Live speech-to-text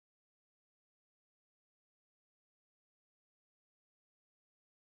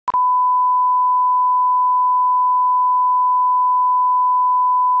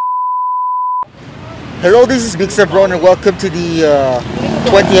Hello, this is MIGZ EBRON and welcome to the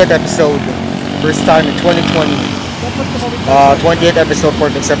 20th episode. First time in 2020. 20th episode for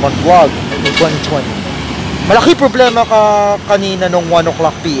MIGZ EBRON vlog in 2020. Malaki problema kanina nung 1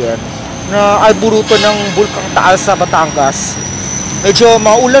 o'clock PM na ay buruto ng Bulkang Taal sa Batangas. Medyo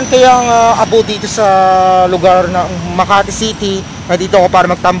maulan kaya ang abo dito sa lugar ng Makati City. Nandito ako para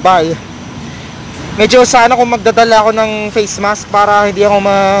magtambay. Medyo sana kung magdadala ako ng face mask para hindi ako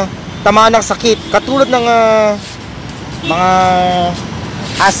tamaan ng sakit katulad ng mga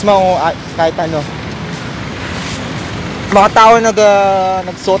asthma o kahit ano, mga tao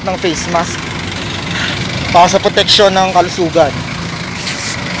nagsuot ng face mask para sa proteksyon ng kalusugan.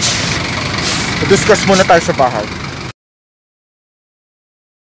 Discuss muna tayo sa bahay.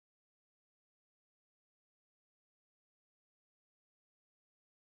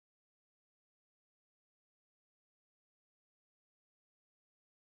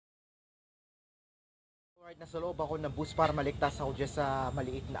 Nasa loob ako ng bus para maligtas ako dyan sa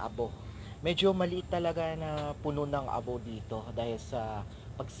maliit na abo. Medyo maliit talaga na puno ng abo dito dahil sa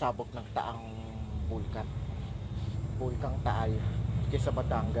pagsabog ng taang Bulkang Taal dyan sa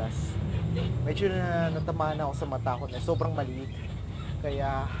Batangas. Medyo natamaan ako sa mata ko na sobrang maliit.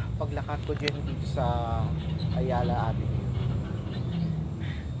 Kaya paglakad ko dyan dito sa Ayala Avenue.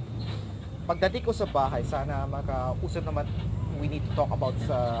 Pagdating ko sa bahay, sana makausap naman, we need to talk about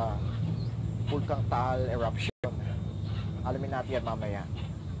sa Bulkang Taal Eruption. Alamin natin yan mamaya.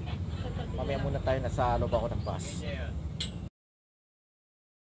 Mamaya muna tayo, nasa loob ako ng bus.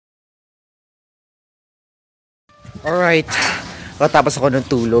 Alright. Tapos ako ng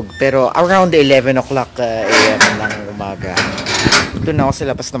tulog. Pero around 11 o'clock AM ng umaga. Ito na ako sa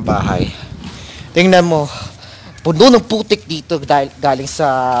labas ng bahay. Tingnan mo. Puno ng putik dito dahil galing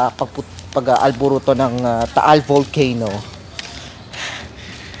sa pag-alburuto ng Taal Volcano.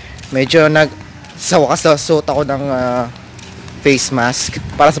 Medyo sa wakas suot ako ng face mask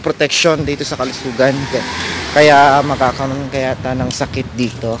para sa protection dito sa kalusugan, kaya makakaroon kaya ng sakit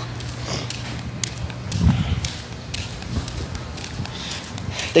dito.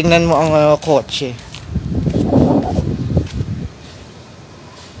 Tingnan mo ang kotse.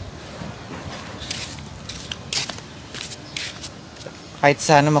 Kahit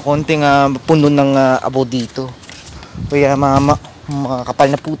sana makonting puno ng abo dito, kaya mga kapal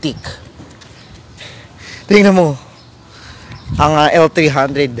na putik. Tingnan mo ang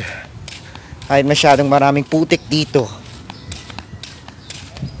L300, kahit masyadong maraming putik dito,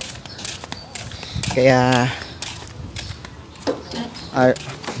 kaya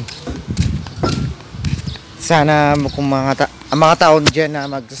sana kung ang mga tao dyan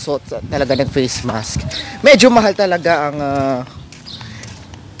na magsusuot talaga ng face mask. Medyo mahal talaga ang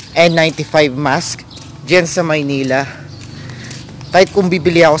N95 mask dyan sa Manila. Kahit kung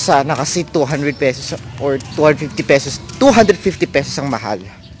bibili ako sana, kasi 200 pesos or 250 pesos, 250 pesos ang mahal.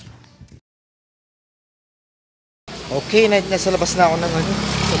 Okay, nasa labas na ako ng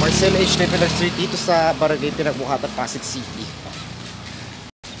sa Marcelo H. Level Street dito sa Barangay Pinagbuhatan, Pasig City.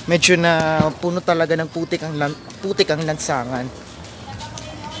 Medyo na puno talaga ng putik ang lansangan.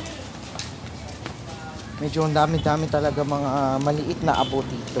 Medyo ang dami-dami talaga mga maliit na abo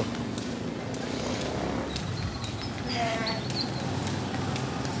dito.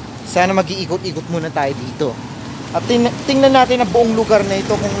 Sana mag-iikot-ikot muna tayo dito. At tingnan natin ang buong lugar na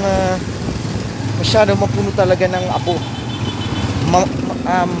ito kung masyado mapuno talaga ng abo.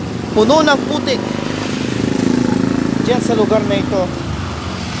 Puno ng putik diyan sa lugar na ito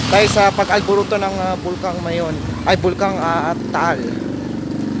dahil sa pag-alburuto ng Bulkang Taal.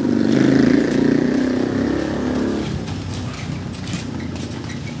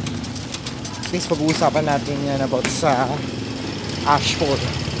 Please, pag-uusapan natin yan about sa Ashfall.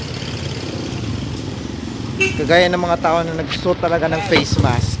 Kagaya ng mga tao na nagsuot talaga ng face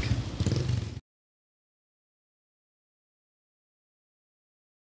mask.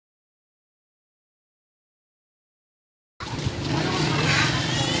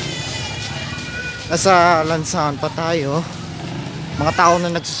 Nasa lansangan pa tayo. Mga tao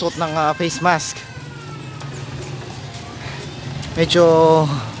na nagsusuot ng face mask. Medyo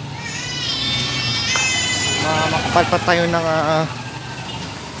makapal pa tayo ng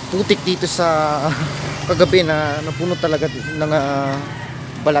putik dito sa kagabi na napuno talaga ng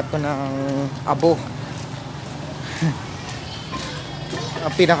balat ko ng abo.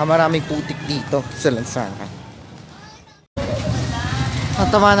 Ang pinakamaraming putik dito sa lansangan.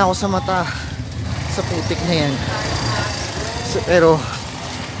 Natamaan ako sa mata sa putik na yan. Pero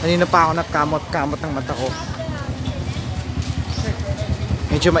kanina pa ako nagkamot-kamot ng mata ko.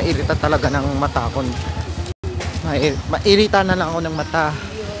 Medyo mairita talaga ng mata ko. Mairita na lang ako ng mata.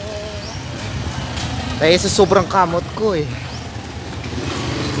 Dahil sa sobrang kamot ko eh.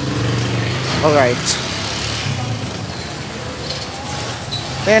 Alright.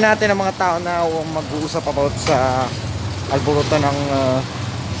 Kaya natin ang mga tao na mag-uusap about sa alboroto ng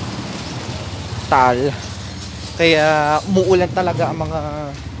Taal. Kaya umuulan talaga ang mga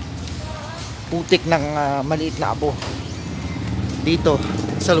putik ng maliit na abo dito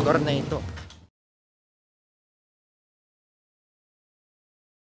sa lugar na ito.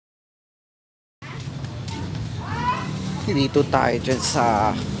 Dito tayo dyan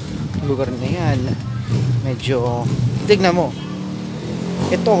sa lugar na yan. Medyo tignan mo,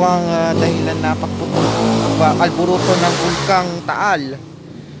 ito ang dahilan na pagputok ng alboroto ng Bulkang Taal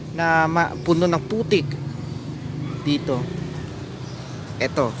na puno ng putik dito.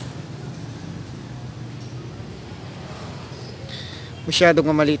 Ito masyadong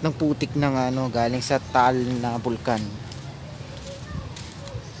maliit ng putik ng galing sa Taal na bulkan.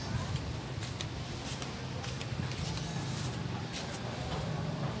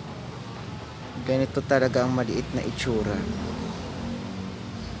 Ganito talaga ang maliit na itsura.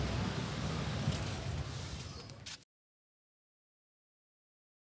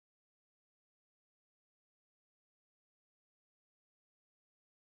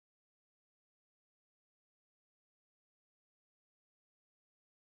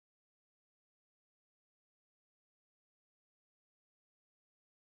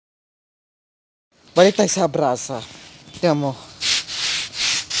 Balik tayo sa brasa. Tingnan mo.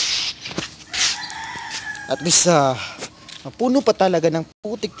 At least puno pa talaga ng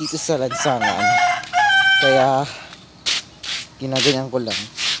putik dito sa lansangan. Kaya ginaganyan ko lang.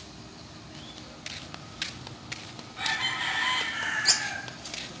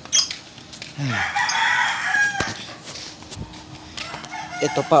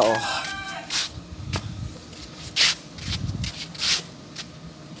 Ito pa oh.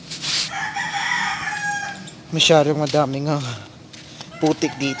 Masyadong madaming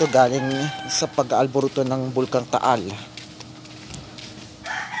putik dito galing sa pag-alboroto ng Bulkang Taal.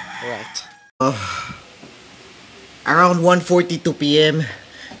 Right. Around 1:42 PM.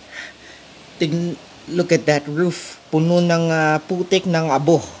 Look at that roof. Puno ng putik ng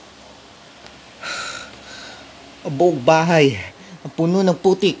abo. Buong bahay. Puno ng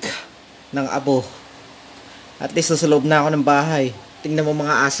putik ng abo. At least nasa loob na ako ng bahay. Tingnan mo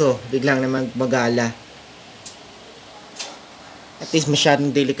mga aso. Biglang naman magala. At least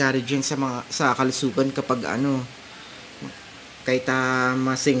masyadong delikado dyan sa kalusugan kapag kahit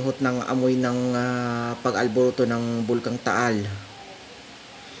masinghot ng amoy ng pag-alboroto ng Bulkang Taal.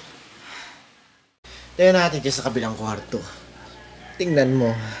 Tingnan natin dyan sa kabilang kwarto. Tingnan mo.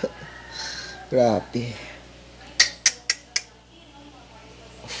 Grabe.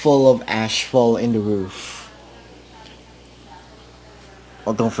 Full of ashfall in the roof.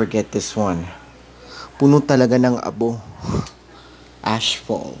 Oh, don't forget this one. Puno talaga ng abo.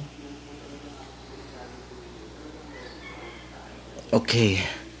 Ashfall. Okay.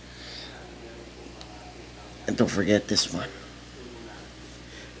 And don't forget this one.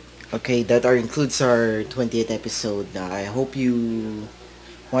 Okay, that includes our 20th episode. I hope you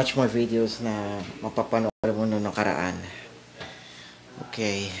watch more videos na mapapanood mo nung nakaraan.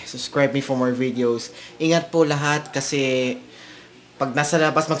 Okay, subscribe me for more videos. Ingat po lahat kasi pag nasa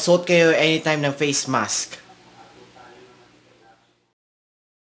labas, magsuot kayo anytime ng face mask.